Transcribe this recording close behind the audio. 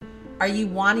Are you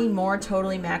wanting more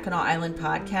Totally Mackinac Island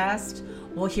podcast?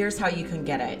 Well, here's how you can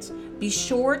get it. Be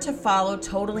sure to follow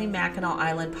Totally Mackinac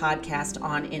Island podcast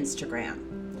on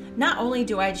Instagram. Not only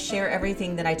do I share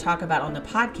everything that I talk about on the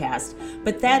podcast,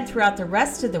 but then throughout the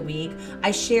rest of the week, I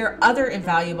share other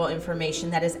invaluable information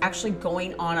that is actually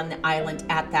going on the island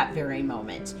at that very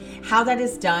moment. How that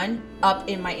is done, up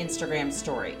in my Instagram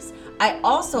stories. I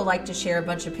also like to share a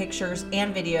bunch of pictures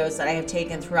and videos that I have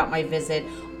taken throughout my visit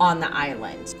on the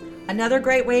island. Another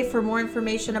great way for more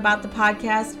information about the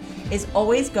podcast is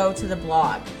always go to the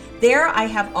blog. There I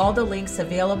have all the links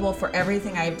available for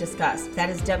everything I have discussed. That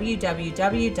is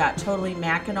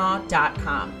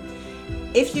www.totallymackinac.com.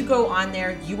 If you go on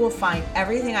there, you will find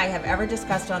everything I have ever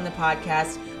discussed on the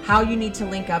podcast, how you need to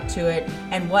link up to it,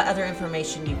 and what other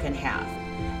information you can have.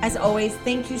 As always,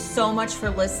 thank you so much for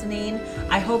listening.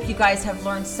 I hope you guys have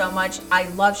learned so much. I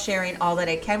love sharing all that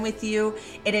I can with you.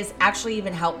 It has actually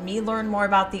even helped me learn more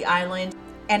about the island.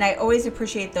 And I always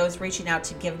appreciate those reaching out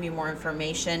to give me more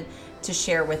information to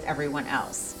share with everyone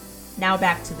else. Now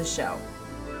back to the show.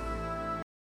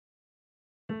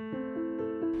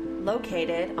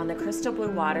 Located on the crystal blue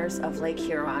waters of Lake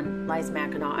Huron lies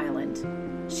Mackinac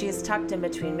Island. She is tucked in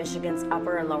between Michigan's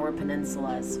upper and lower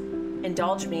peninsulas.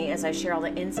 Indulge me as I share all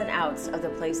the ins and outs of the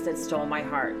place that stole my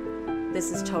heart.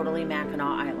 This is Totally Mackinac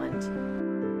Island.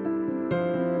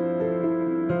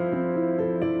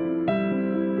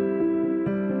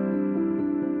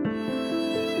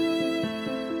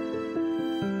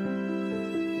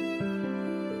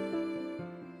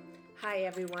 Hi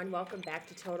everyone, welcome back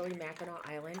to Totally Mackinac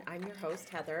Island. I'm your host,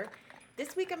 Heather.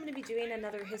 This week I'm going to be doing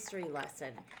another history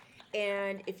lesson.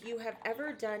 And if you have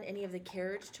ever done any of the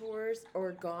carriage tours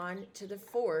or gone to the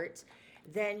fort,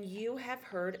 then you have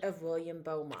heard of William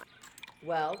Beaumont.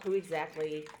 Well, who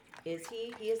exactly is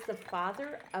he? He is the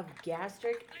father of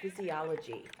gastric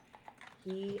physiology.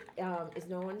 He is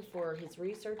known for his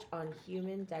research on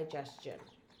human digestion.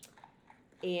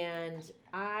 And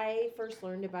I first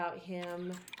learned about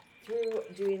him through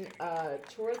doing a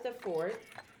tour of the fort.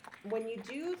 When you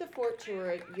do the fort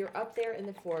tour, you're up there in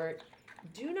the fort.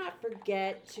 Do not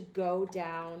forget to go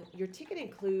down. Your ticket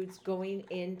includes going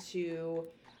into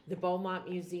the Beaumont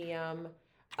Museum,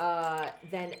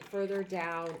 then further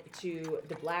down to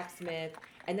the blacksmith,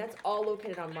 and that's all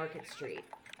located on Market Street.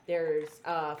 There's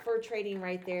fur trading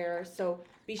right there, so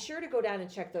be sure to go down and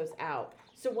check those out.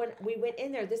 So when we went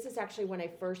in there, this is actually when I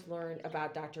first learned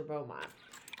about Dr. Beaumont.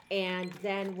 And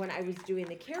then when I was doing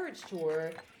the carriage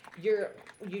tour, you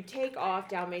take off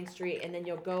down Main Street, and then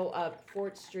you'll go up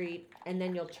Fort Street, and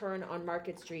then you'll turn on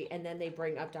Market Street, and then they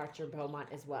bring up Dr. Beaumont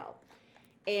as well.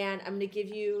 And I'm going to give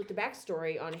you the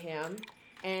backstory on him,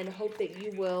 and hope that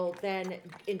you will then,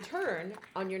 in turn,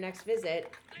 on your next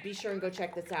visit, be sure and go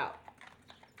check this out.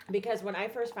 Because when I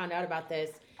first found out about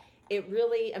this, it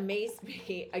really amazed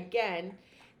me, again,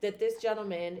 that this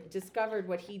gentleman discovered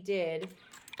what he did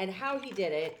and how he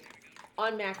did it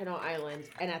on Mackinac Island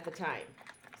and at the time.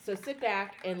 So sit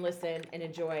back and listen and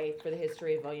enjoy for the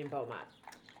history of William Beaumont.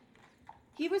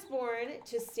 He was born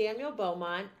to Samuel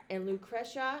Beaumont and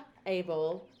Lucretia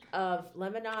Abel of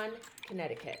Lebanon,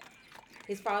 Connecticut.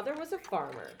 His father was a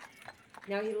farmer.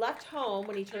 Now he left home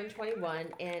when he turned 21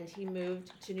 and he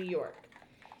moved to New York.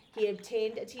 He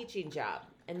obtained a teaching job,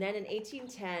 and then in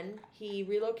 1810 he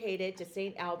relocated to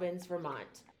St. Albans,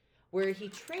 Vermont, where he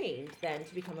trained then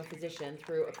to become a physician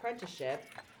through apprenticeship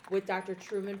with Dr.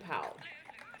 Truman Powell.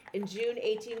 In June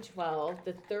 1812,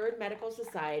 the Third Medical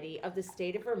Society of the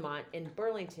state of Vermont in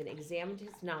Burlington examined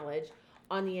his knowledge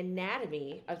on the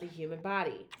anatomy of the human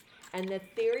body and the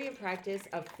theory and practice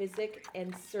of physic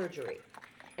and surgery,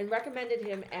 and recommended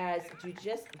him as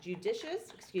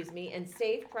judicious and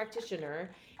safe practitioner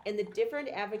in the different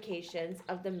avocations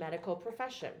of the medical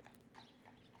profession.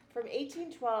 From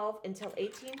 1812 until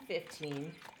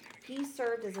 1815, he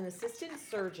served as an assistant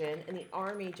surgeon in the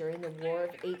Army during the War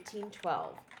of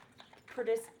 1812,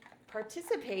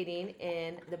 participating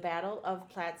in the Battle of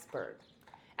Plattsburgh.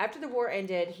 After the war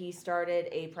ended, he started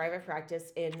a private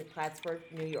practice in Plattsburgh,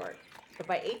 New York. But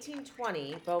by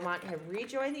 1820, Beaumont had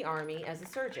rejoined the Army as a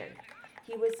surgeon.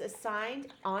 He was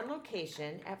assigned on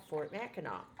location at Fort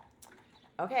Mackinac.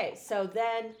 Okay, so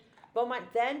then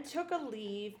Beaumont then took a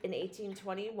leave in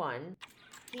 1821.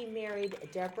 He married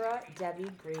Deborah Debbie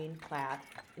Green Platt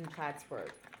in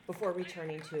Plattsburgh before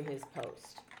returning to his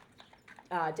post.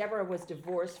 Deborah was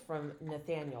divorced from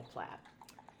Nathaniel Platt.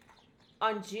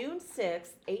 On June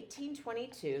 6,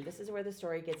 1822, this is where the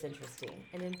story gets interesting,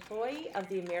 an employee of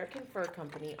the American Fur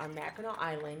Company on Mackinac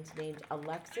Island named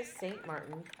Alexis St.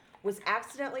 Martin was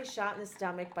accidentally shot in the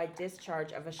stomach by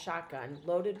discharge of a shotgun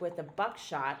loaded with a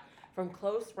buckshot from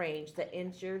close range that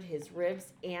injured his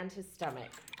ribs and his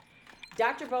stomach.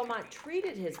 Dr. Beaumont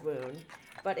treated his wound,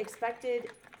 but expected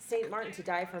St. Martin to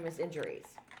die from his injuries.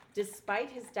 Despite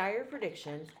his dire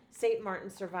predictions, St. Martin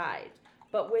survived,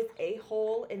 but with a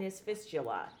hole in his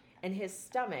fistula and his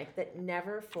stomach that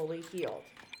never fully healed.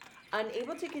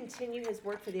 Unable to continue his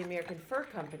work for the American Fur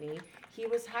Company, he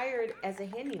was hired as a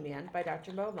handyman by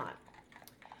Dr. Beaumont.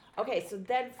 Okay, so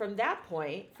then from that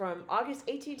point, from August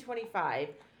 1825,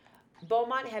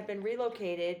 Beaumont had been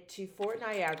relocated to Fort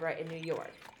Niagara in New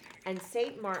York, and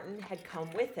St. Martin had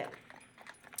come with him.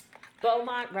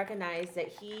 Beaumont recognized that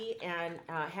he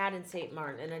had in St.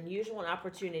 Martin an unusual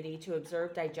opportunity to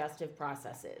observe digestive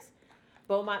processes.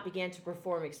 Beaumont began to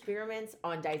perform experiments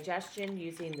on digestion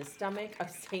using the stomach of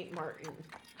St. Martin.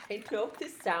 I know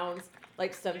this sounds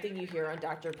like something you hear on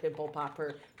Dr. Pimple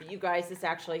Popper, but you guys, this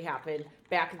actually happened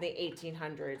back in the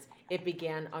 1800s. It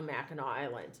began on Mackinac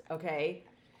Island, okay?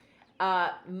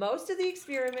 Most of the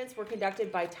experiments were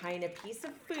conducted by tying a piece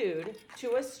of food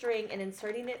to a string and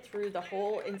inserting it through the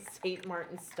hole in St.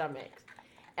 Martin's stomach.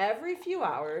 Every few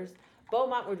hours,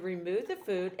 Beaumont would remove the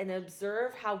food and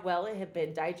observe how well it had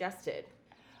been digested.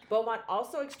 Beaumont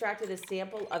also extracted a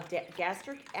sample of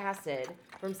gastric acid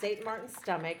from St. Martin's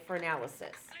stomach for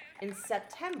analysis. In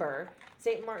September,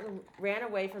 St. Martin ran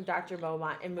away from Dr.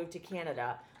 Beaumont and moved to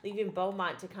Canada, leaving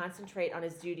Beaumont to concentrate on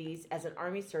his duties as an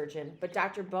army surgeon, but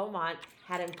Dr. Beaumont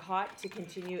had him caught to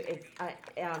continue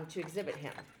to exhibit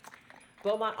him.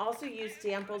 Beaumont also used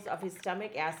samples of his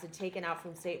stomach acid taken out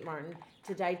from St. Martin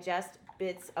to digest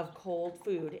bits of cold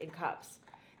food in cups.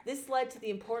 This led to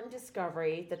the important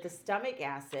discovery that the stomach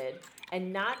acid,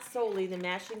 and not solely the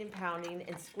mashing and pounding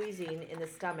and squeezing in the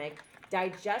stomach,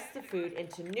 digests the food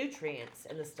into nutrients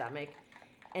in the stomach.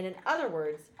 And in other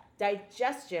words,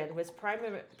 digestion was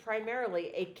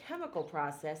primarily a chemical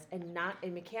process and not a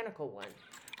mechanical one.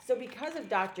 So because of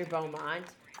Dr. Beaumont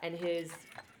and his,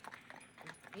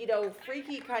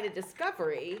 freaky kind of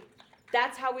discovery,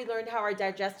 that's how we learned how our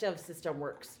digestive system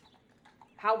works.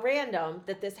 How random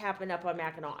that this happened up on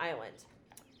Mackinac Island.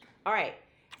 All right.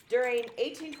 During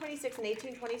 1826 and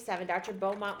 1827, Dr.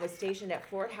 Beaumont was stationed at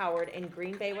Fort Howard in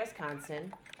Green Bay,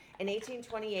 Wisconsin. In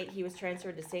 1828, he was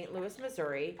transferred to St. Louis,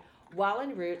 Missouri. While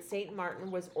en route, St. Martin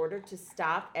was ordered to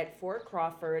stop at Fort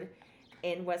Crawford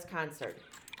in Wisconsin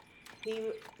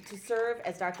to serve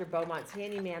as Dr. Beaumont's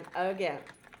handyman again.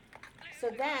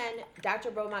 So then, Dr.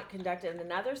 Beaumont conducted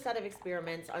another set of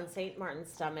experiments on St.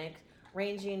 Martin's stomach,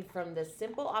 ranging from the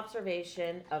simple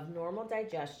observation of normal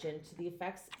digestion to the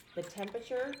effects the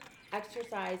temperature,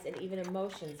 exercise, and even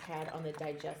emotions had on the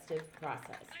digestive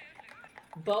process.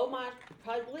 Beaumont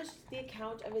published the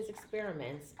account of his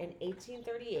experiments in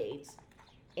 1838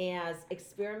 as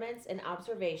Experiments and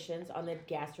Observations on the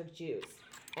Gastric Juice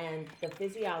and the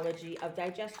Physiology of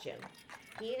Digestion.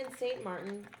 He and St.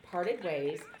 Martin parted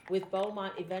ways, with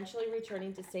Beaumont eventually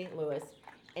returning to St. Louis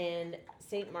and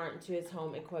St. Martin to his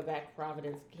home in Quebec,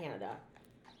 Providence, Canada.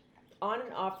 On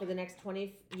and off for the next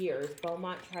 20 years,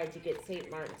 Beaumont tried to get St.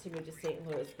 Martin to move to St.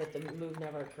 Louis, but the move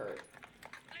never occurred.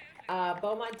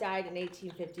 Beaumont died in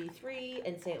 1853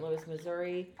 in St. Louis,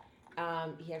 Missouri.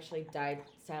 He actually died,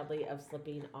 sadly, of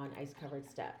slipping on ice-covered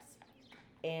steps.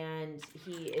 And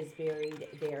he is buried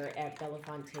there at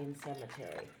Bellefontaine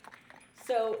Cemetery.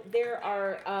 So there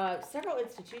are several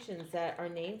institutions that are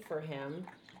named for him.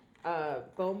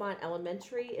 Beaumont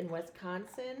Elementary in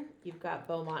Wisconsin. You've got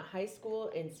Beaumont High School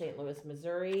in St. Louis,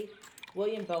 Missouri.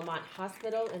 William Beaumont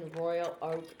Hospital in Royal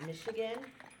Oak, Michigan.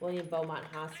 William Beaumont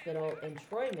Hospital in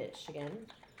Troy, Michigan.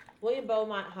 William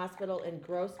Beaumont Hospital in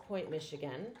Grosse Pointe,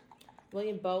 Michigan.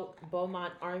 William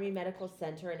Beaumont Army Medical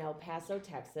Center in El Paso,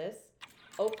 Texas.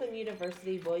 Oakland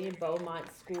University William Beaumont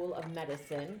School of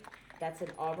Medicine. That's in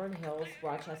Auburn Hills,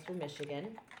 Rochester,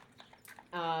 Michigan.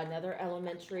 Another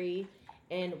elementary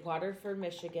in Waterford,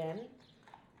 Michigan.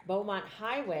 Beaumont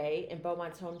Highway in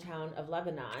Beaumont's hometown of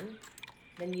Lebanon.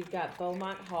 Then you've got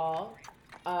Beaumont Hall,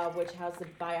 which housed the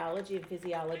biology and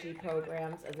physiology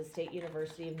programs of the State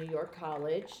University of New York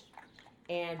College.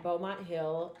 And Beaumont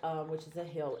Hill, which is a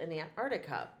hill in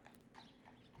Antarctica.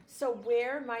 So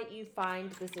where might you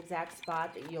find this exact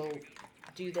spot that you'll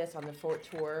do this on the Fort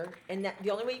Tour? And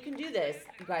the only way you can do this,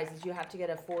 you guys, is you have to get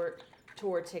a Fort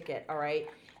Tour ticket, all right?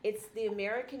 It's the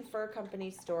American Fur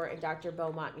Company store and Dr.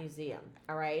 Beaumont Museum,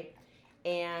 all right?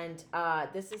 And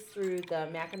this is through the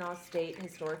Mackinac State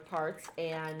Historic Parks.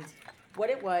 And what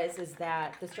it was is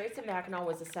that the Straits of Mackinac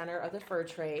was the center of the fur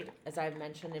trade, as I've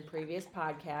mentioned in previous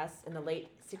podcasts, in the late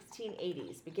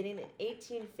 1680s. Beginning in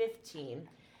 1815,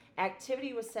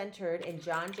 activity was centered in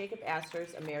John Jacob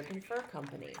Astor's American Fur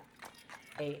Company,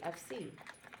 AFC.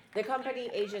 The company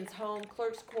agent's home,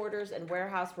 clerk's quarters, and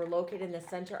warehouse were located in the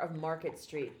center of Market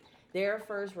Street. There,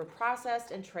 furs were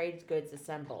processed and trade goods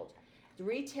assembled. The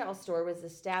retail store was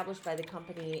established by the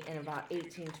company in about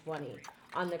 1820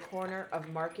 on the corner of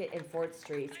Market and 4th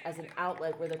Streets as an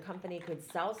outlet where the company could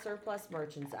sell surplus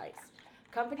merchandise.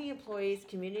 Company employees,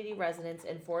 community residents,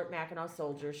 and Fort Mackinac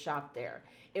soldiers shopped there.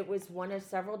 It was one of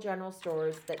several general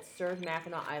stores that served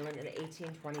Mackinac Island in the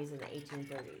 1820s and the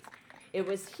 1830s. It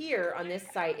was here on this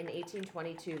site in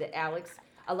 1822 that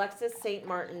Alexis St.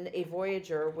 Martin, a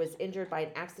voyager, was injured by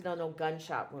an accidental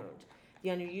gunshot wound. The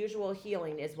unusual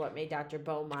healing is what made Dr.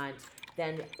 Beaumont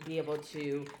then be able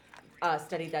to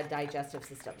study the digestive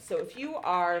system. So if you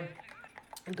are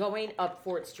going up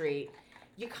Fort Street,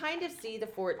 you kind of see the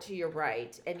fort to your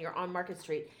right and you're on Market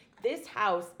Street. This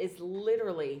house is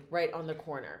literally right on the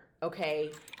corner,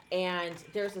 okay? And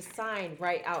there's a sign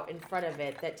right out in front of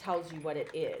it that tells you what it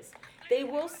is. They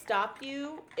will stop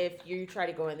you if you try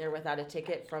to go in there without a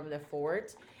ticket from the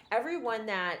fort. Everyone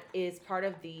that is part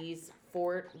of these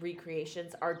fort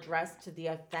recreations are dressed to the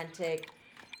authentic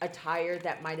attire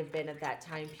that might have been at that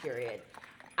time period.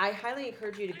 I highly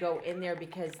encourage you to go in there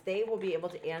because they will be able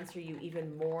to answer you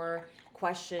even more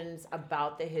questions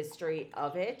about the history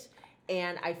of it.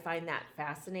 And I find that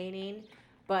fascinating.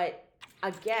 But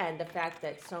again, the fact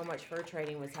that so much fur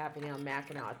trading was happening on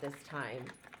Mackinac at this time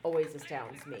always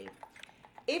astounds me.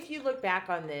 If you look back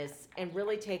on this and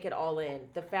really take it all in,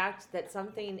 the fact that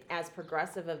something as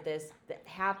progressive of this that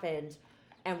happened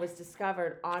and was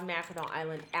discovered on Mackinac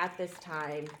Island at this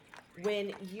time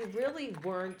when you really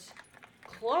weren't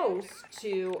close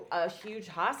to a huge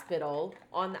hospital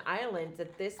on the island,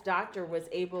 that this doctor was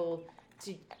able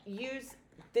to use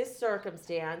this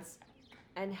circumstance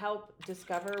and help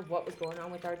discover what was going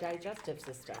on with our digestive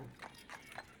system.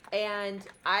 And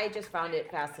I just found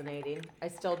it fascinating. I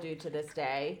still do to this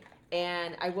day.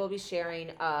 And I will be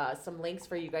sharing some links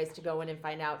for you guys to go in and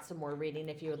find out some more reading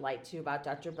if you would like to about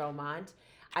Dr. Beaumont.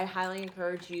 I highly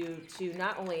encourage you to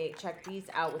not only check these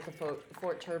out with the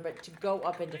Fort tour, but to go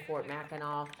up into Fort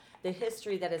Mackinac. The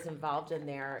history that is involved in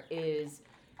there is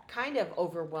kind of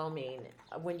overwhelming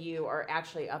when you are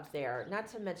actually up there. Not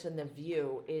to mention the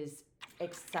view is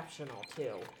exceptional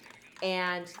too.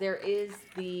 And there is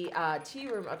the tea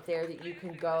room up there that you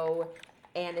can go,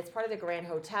 and it's part of the Grand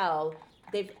Hotel.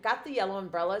 They've got the yellow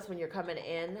umbrellas when you're coming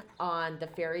in on the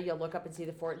ferry. You'll look up and see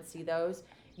the fort and see those.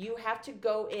 You have to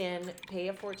go in, pay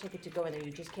a fort ticket to go in there.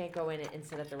 You just can't go in and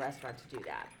sit at the restaurant to do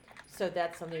that. So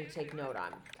that's something to take note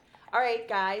on. All right,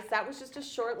 guys, that was just a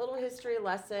short little history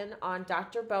lesson on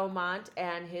Dr. Beaumont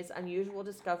and his unusual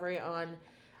discovery on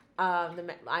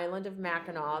the island of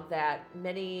Mackinac that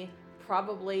many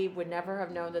probably would never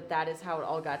have known that is how it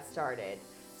all got started.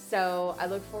 So I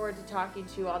look forward to talking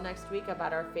to you all next week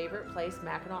about our favorite place,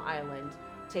 Mackinac Island.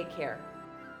 Take care.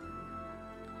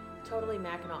 Totally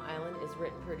Mackinac Island is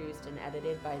written, produced, and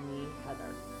edited by me,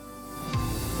 Heather.